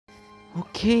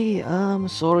Okay, I'm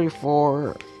sorry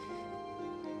for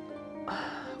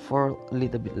a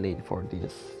little bit late for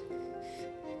this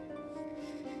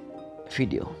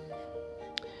video.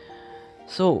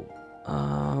 So,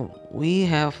 we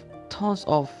have tons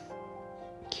of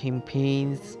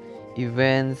campaigns,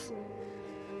 events.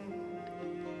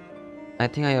 I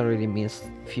think I already missed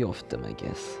few of them, I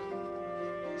guess.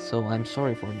 So I'm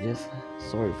sorry for this.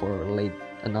 Sorry for late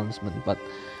announcement, but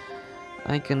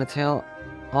I gonna tell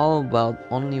all about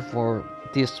only for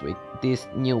this week, this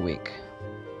new week.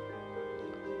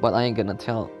 But I ain't gonna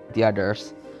tell the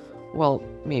others. Well,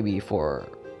 maybe for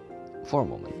a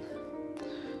moment.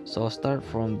 So start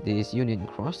from this Union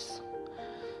Cross.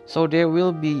 So there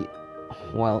will be,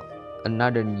 well,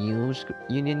 another new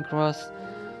Union Cross.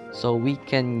 So we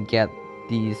can get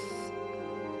this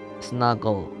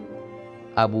Snuggle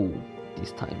Abu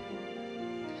this time.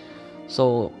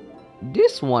 So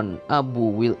this one Abu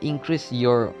will increase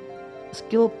your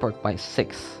skill perk by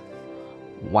 6.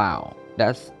 Wow,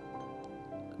 that's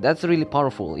really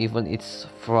powerful, even it's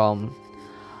from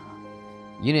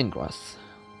Union Cross.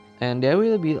 And there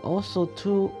will be also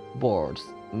 2 boards,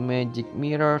 magic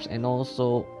mirrors and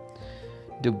also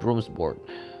the brooms board.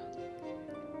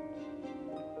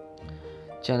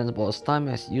 Challenge boss time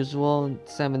as usual,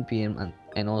 7 p.m.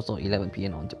 and also 11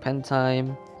 p.m. on Japan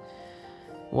time.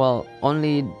 Well,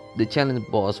 only the challenge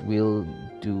boss will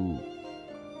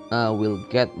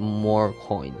get more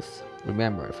coins.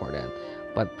 Remember for that.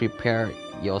 But prepare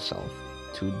yourself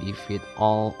to defeat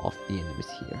all of the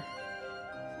enemies here.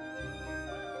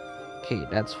 Okay,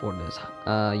 that's for this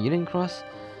Union Cross.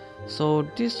 So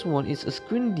this one is a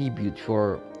screen debut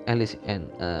for Alice in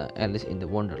the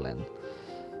Wonderland.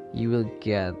 You will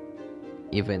get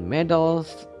event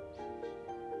medals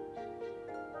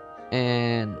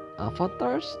and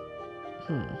avatars.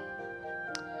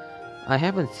 I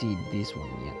haven't seen this one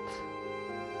yet,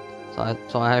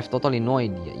 so I have totally no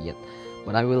idea yet,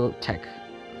 but I will check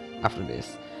after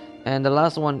this. And the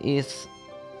last one is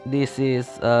the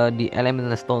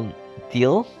elemental stone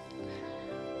deal.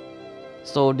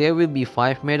 So there will be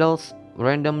 5 medals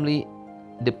randomly,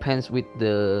 depends with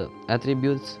the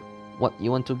attributes what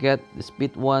you want to get. The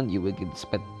speed one, you will get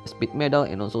speed medal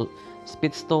and also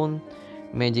speed stone,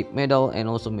 magic medal and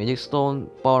also magic stone,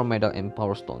 power medal and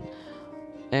power stone.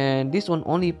 And this one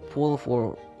only pull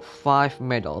for 5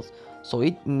 medals, so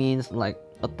it means like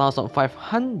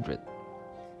 1,500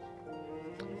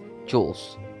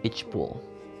 jewels each pull.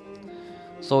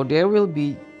 So there will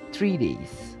be 3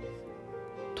 days,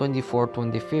 24,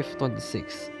 25,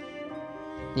 26.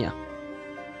 Yeah,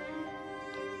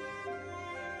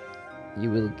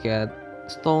 you will get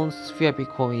stones, VIP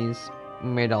coins,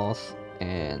 medals,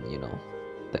 and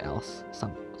the else,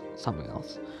 something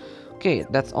else. Okay,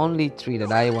 that's only 3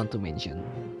 that I want to mention,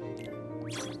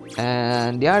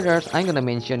 and the others I'm gonna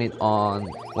mention it on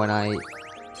when I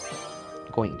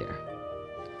going there.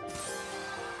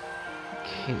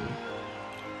 Okay.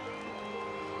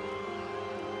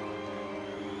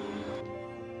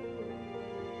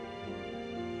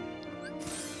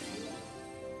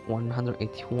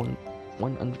 $181,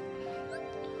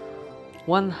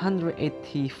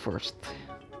 181st.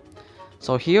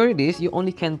 So here it is. You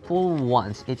only can pull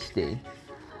once each day.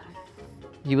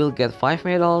 You will get 5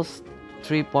 medals,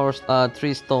 3 powers,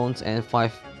 3 stones, and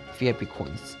 5 VIP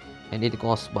coins, and it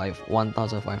costs by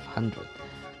 1,500.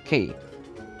 Okay.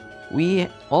 We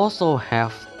also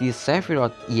have the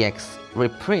Sephiroth EX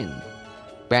reprint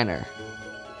banner.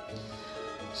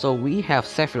 So we have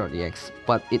Sephiroth EX,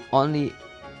 but it only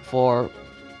for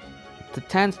the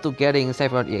chance to getting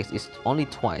Sephiroth EX is only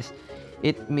twice.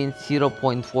 It means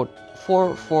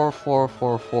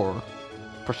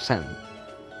 0.44444%,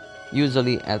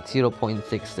 usually at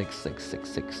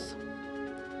 0.66666.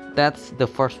 That's the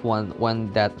first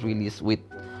one that released with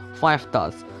 5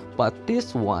 dots. But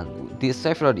this one, this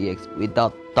Sephiroth EX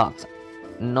without dots,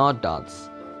 no dots.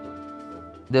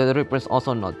 The reprint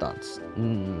also no dots.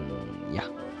 Yeah.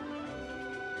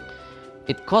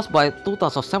 It cost by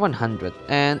 2,700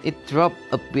 and it dropped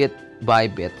a bit by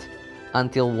bit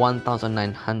until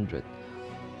 1,900,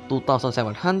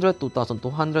 2,700,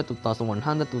 2,200,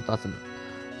 2,100,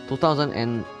 2,000,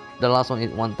 and the last one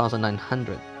is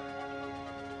 1,900.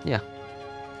 Yeah,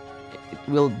 it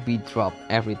will be dropped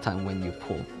every time when you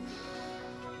pull.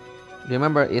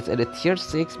 Remember, it's at a tier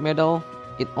 6 medal.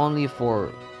 It only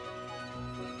for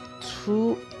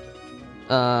 2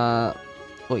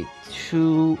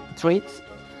 traits,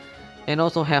 and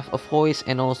also have a voice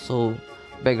and also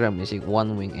background music,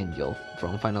 One Wing Angel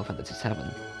from Final Fantasy VII.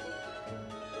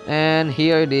 And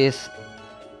here it is,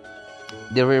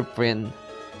 the reprint.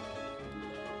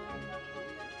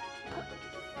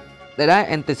 that I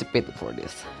anticipated for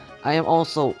this. I am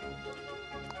also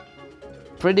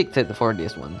predicted for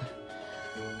this one.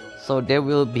 So there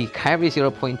will be Kyrie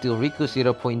 0.2, Riku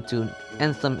 0.2,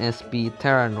 Ansem SP,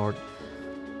 Terra Nord,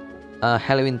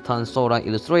 Halloween Ton, Sora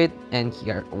Illustrate, and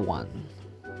here 1.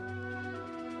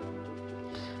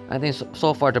 I think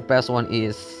so far the best one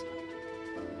is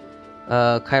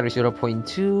Kyrie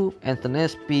 0.2, Anthony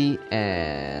SP,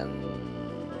 and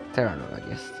Terra Nord, I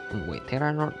guess. Wait,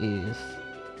 Terra Nord is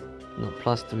no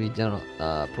 +3 general,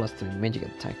 +3 magic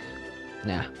attack.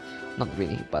 Nah, not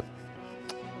really, but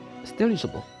still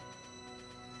usable.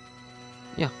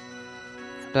 Yeah,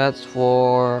 that's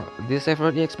for this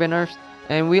Sephiroth EX banners,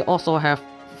 and we also have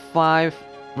 5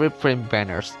 reprint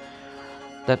banners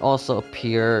that also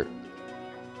appeared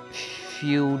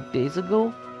few days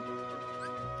ago.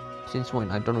 Since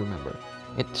when? I don't remember.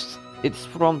 It's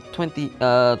from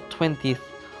 20th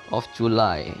of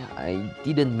July. I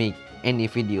didn't make any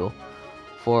video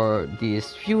for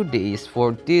these few days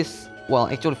for this, well,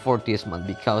 actually for this month,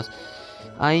 because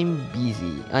I'm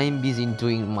busy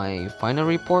doing my final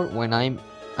report. When I'm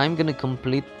gonna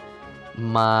complete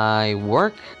my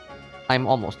work, I'm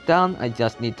almost done. I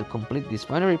just need to complete this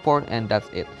final report, and that's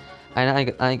it. And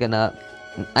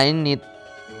I need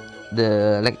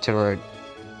the lecturer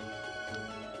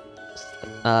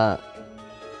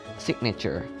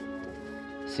signature,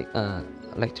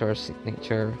 lecturer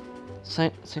signature,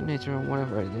 signature,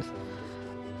 whatever it is,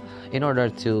 in order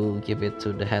to give it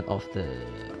to the head of the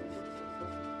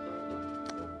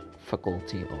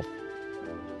faculty of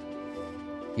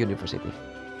university.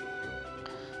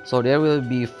 So there will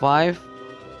be 5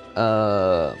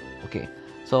 okay,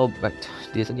 so back to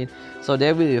this again. So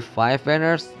there will be 5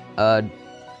 banners: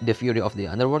 the Fury of the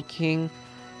Underworld King,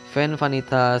 Ventus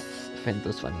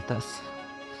Vanitas,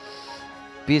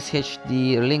 Beast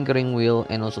HD, Lingering Will,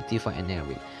 and also Tifa and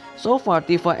Erwin. So far,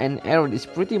 Tifa and Erwin is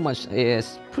pretty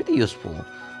useful,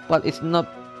 but it's not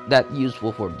that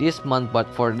useful for this month. But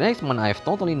for the next month, I have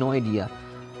totally no idea.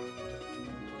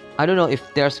 I don't know if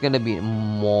there's gonna be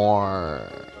more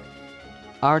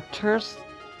archers,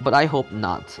 but I hope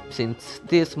not, since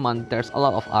this month there's a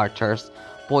lot of archers,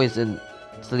 poison,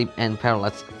 sleep, and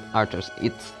paralyzed archers.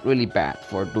 It's really bad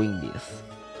for doing this,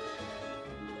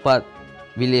 but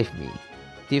believe me,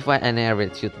 Tifa and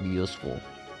Erwin should be useful.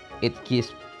 It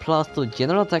gives +2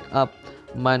 general attack up,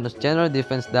 minus general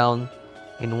defense down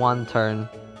in 1 turn.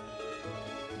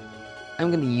 I'm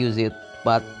gonna use it,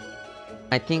 but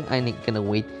I think I'm gonna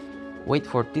wait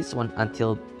for this one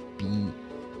until be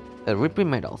reprint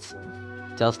medals,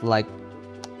 just like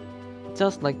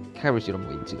Kyrie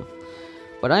 0.2.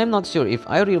 But I'm not sure if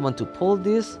I really want to pull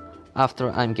this after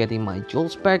I'm getting my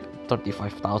jewels back,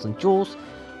 35,000 jewels.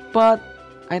 But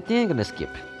I think I'm gonna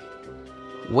skip.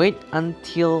 Wait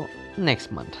until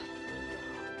next month.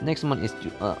 Next month is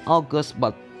August,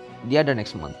 but the other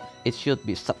next month it should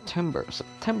be September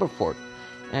 4th,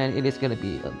 and it is gonna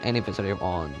be an anniversary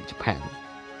on Japan.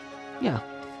 Yeah.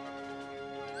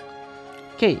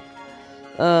 Okay.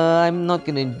 I'm not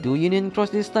gonna do Union Cross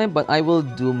this time, but I will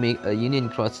make a Union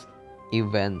Cross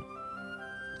event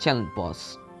challenge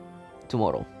boss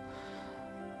tomorrow.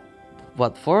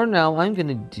 But for now, I'm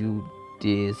gonna do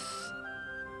this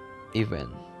event.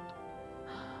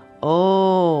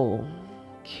 Oh,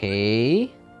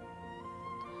 okay.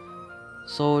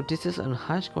 So this is a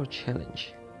high score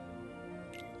challenge.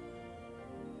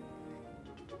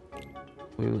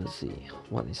 We will see.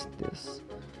 What is this?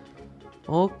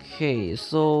 Okay,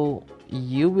 so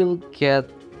you will get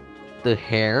the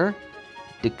hair,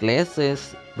 the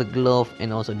glasses, the glove,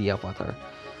 and also the avatar.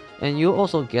 And you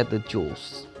also get the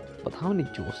jewels. But how many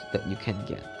jewels that you can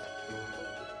get?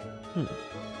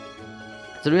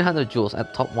 300 jewels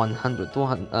at top 100,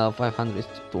 500 is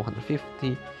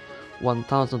 250,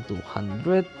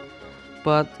 1200.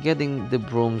 But getting the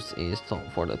brooms is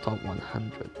for the top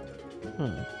 100.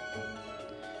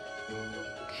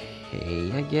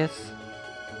 Okay, I guess.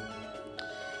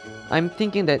 I'm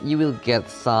thinking that you will get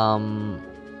some,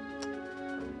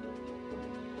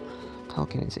 how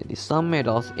can I say this, some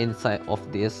medals inside of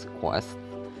this quest.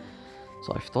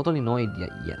 So I've totally no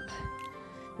idea yet.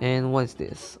 And what is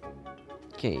this?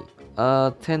 Okay,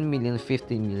 10 million,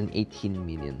 15 million, 18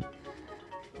 million,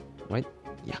 right?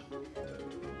 Yeah.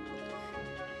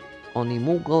 Only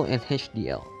Mughal and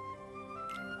HDL.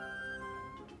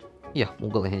 Yeah,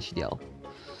 Mughal and HDL.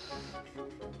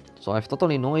 So I've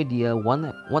totally no idea what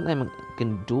I'm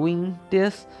doing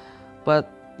this, but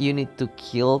you need to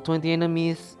kill 20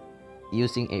 enemies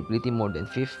using ability more than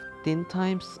 15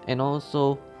 times, and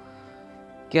also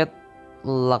get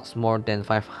lux more than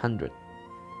 500.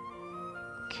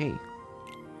 Okay.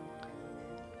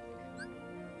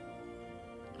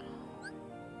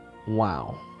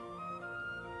 Wow.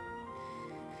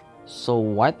 So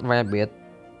White Rabbit,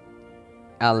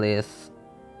 Alice,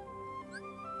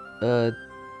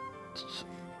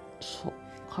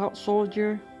 Cloud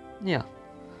Soldier, yeah,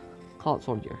 Cloud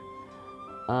Soldier,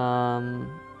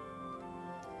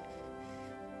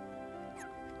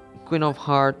 Queen of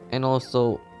Heart, and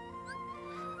also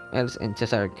Alice and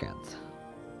Cheshire Cat.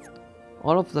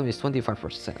 All of them is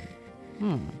 25%.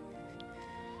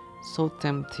 So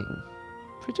tempting.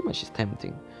 Pretty much is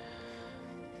tempting.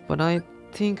 But I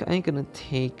think I'm gonna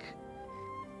take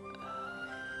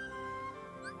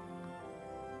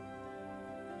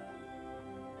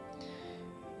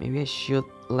maybe I should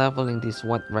leveling this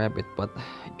White Rabbit, but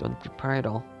I don't prepare at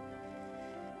all.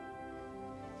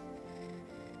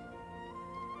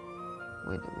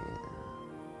 Wait a minute.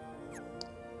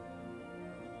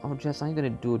 Oh, just I'm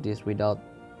gonna do this without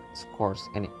scores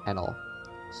any at all.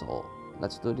 So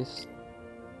let's do this.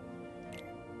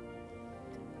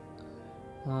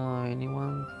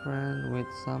 Anyone friend with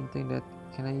something that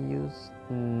can I use?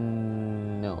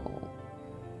 No.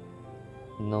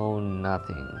 No,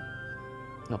 nothing.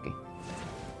 Okay.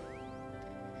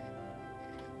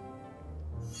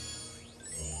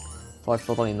 So I have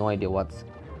totally no idea what's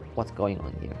going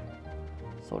on here.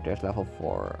 So there's level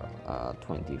 4,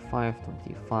 25,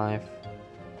 25.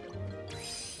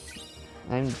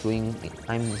 I'm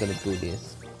gonna do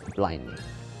this blindly.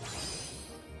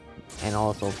 And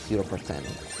also 0%,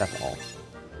 that's all.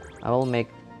 I will make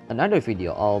another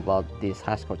video all about this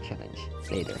high score challenge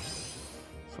later.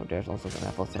 So there's also the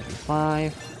level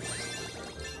 75.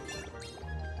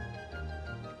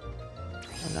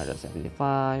 Another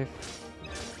 75.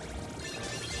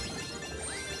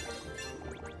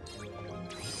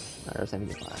 Another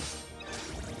 75.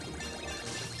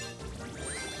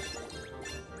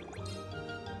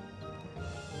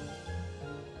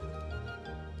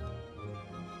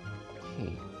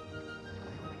 Okay.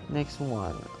 Next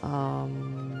one.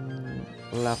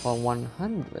 Level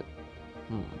 100.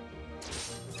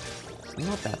 It's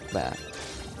not that bad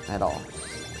at all.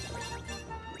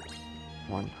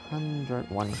 100,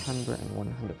 100, and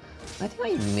 100. I think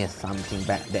I missed something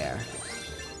back there.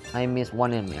 I missed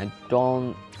one enemy. I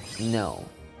don't know.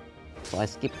 So I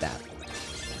skip that.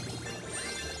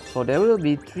 So there will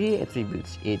be 3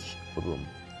 attributes each room.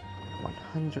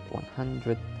 100,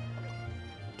 100,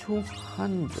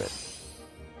 200.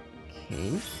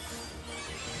 Okay.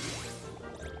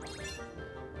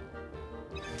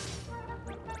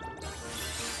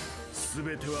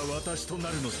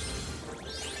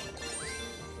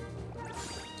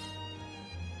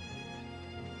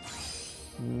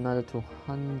 Another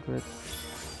 200.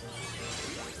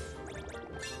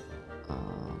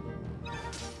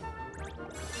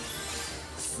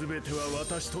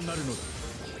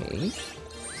 Okay.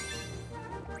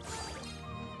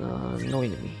 No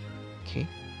enemy. Okay.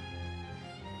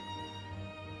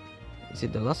 Is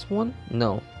it the last one?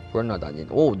 No, we're not done yet.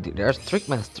 Oh, there's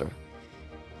Trickmaster.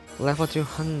 Level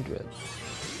 200.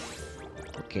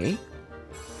 Okay.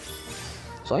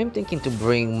 So I'm thinking to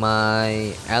bring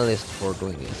my Alice for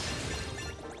doing this.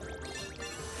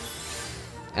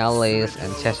 Alice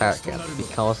and Cheshire Cat,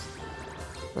 because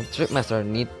the Trickmaster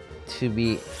need to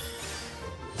be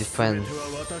defend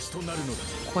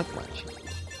quite much.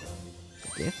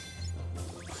 Yes.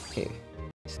 Okay.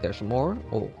 There's more.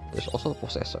 Oh, there's also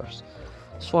possessors.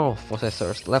 Swarm of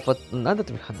possessors. Level another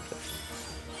 300.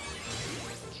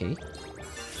 Okay.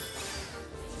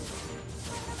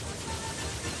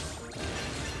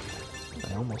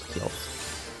 I almost killed.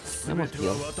 I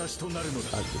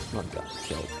just not got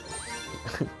killed.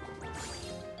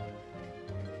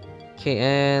 Okay,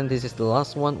 and this is the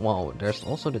last one. Wow, there's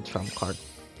also the trump card.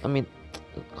 I mean,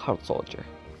 card soldier.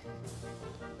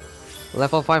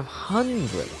 Level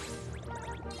 500.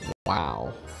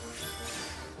 Wow.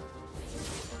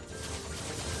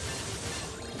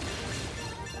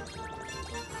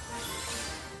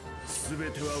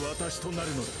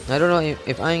 I don't know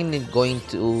if I'm going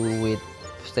to with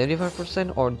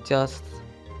 75% or just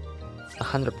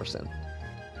 100%.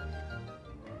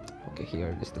 Okay,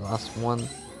 here is the last one.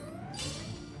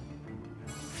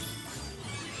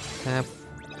 Tap,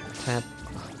 tap.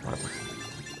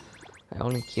 I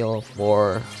only kill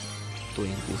for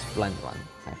doing this blind run.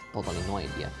 I have totally no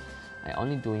idea. I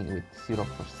only doing it with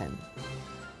 0%.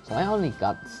 So I only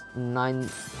got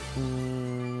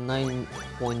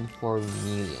 9.4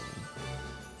 million.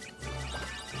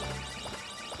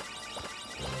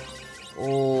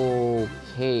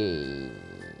 Okay.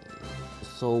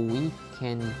 So we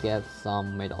can get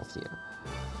some medals here.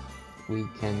 We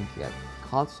can get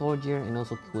Cloud Soldier and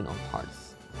also Queen of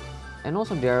Hearts. And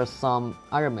also there are some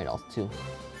other medals too.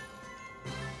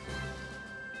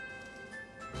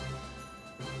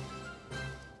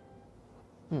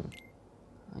 I'm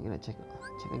gonna check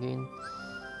again.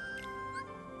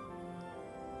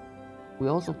 We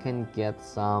also can get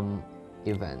some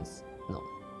events, no,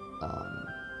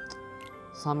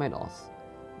 some medals,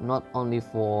 not only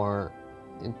for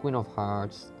the Queen of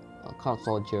Hearts, Card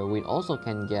Soldier. We also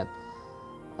can get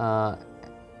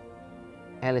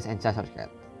Alice and Cheshire Cat,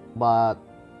 but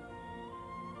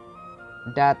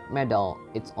that medal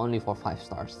it's only for 5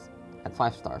 stars, at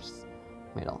 5 stars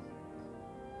medal.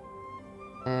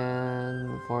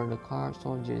 And for the Card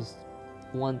Soldiers,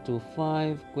 1 to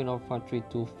 5, Queen of Hearts 3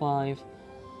 to 5,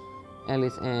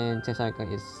 Alice and Cheshire Cat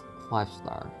is 5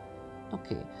 star.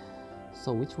 Okay,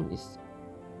 so which one is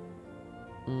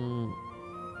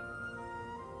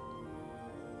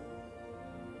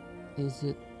is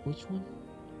it which one?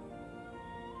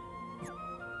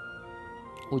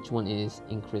 Which one is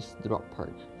increased drop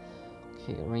perk?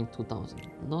 Okay, rank 2000.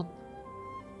 Not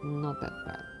that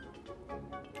bad.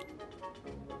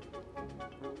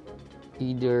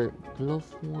 Either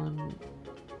glove one.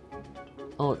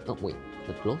 Oh no, wait,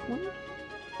 the glove one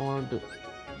or the.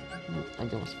 I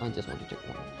just want to check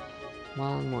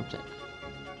one more check.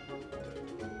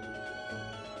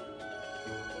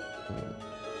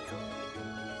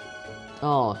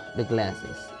 Oh, the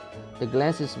glasses. The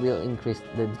glasses will increase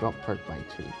the drop perk by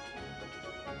 3.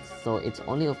 So it's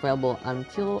only available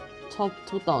until top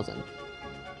 2000.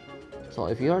 So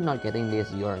if you're not getting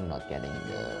this, you're not getting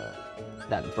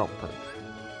that drop perk.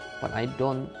 But I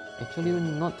don't actually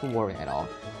not to worry at all.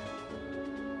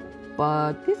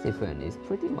 But this event is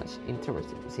pretty much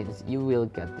interesting since you will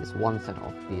get this one set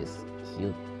of this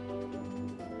cute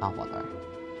avatar,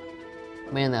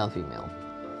 male and female.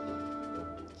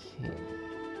 Okay,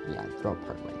 yeah, drop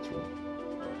perk by 3.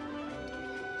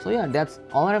 So yeah, that's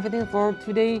all and everything for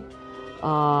today.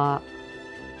 I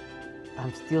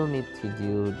still need to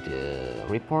do the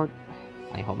report.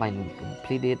 I hope I can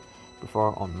complete it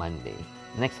before on Monday,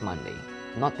 next Monday,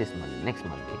 not this Monday, next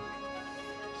Monday.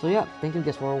 So yeah, thank you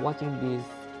guys for watching this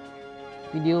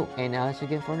video, and I'll see you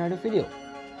again for another video.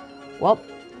 Well,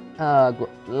 good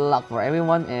luck for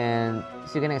everyone, and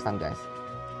see you again next time, guys.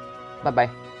 Bye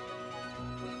bye.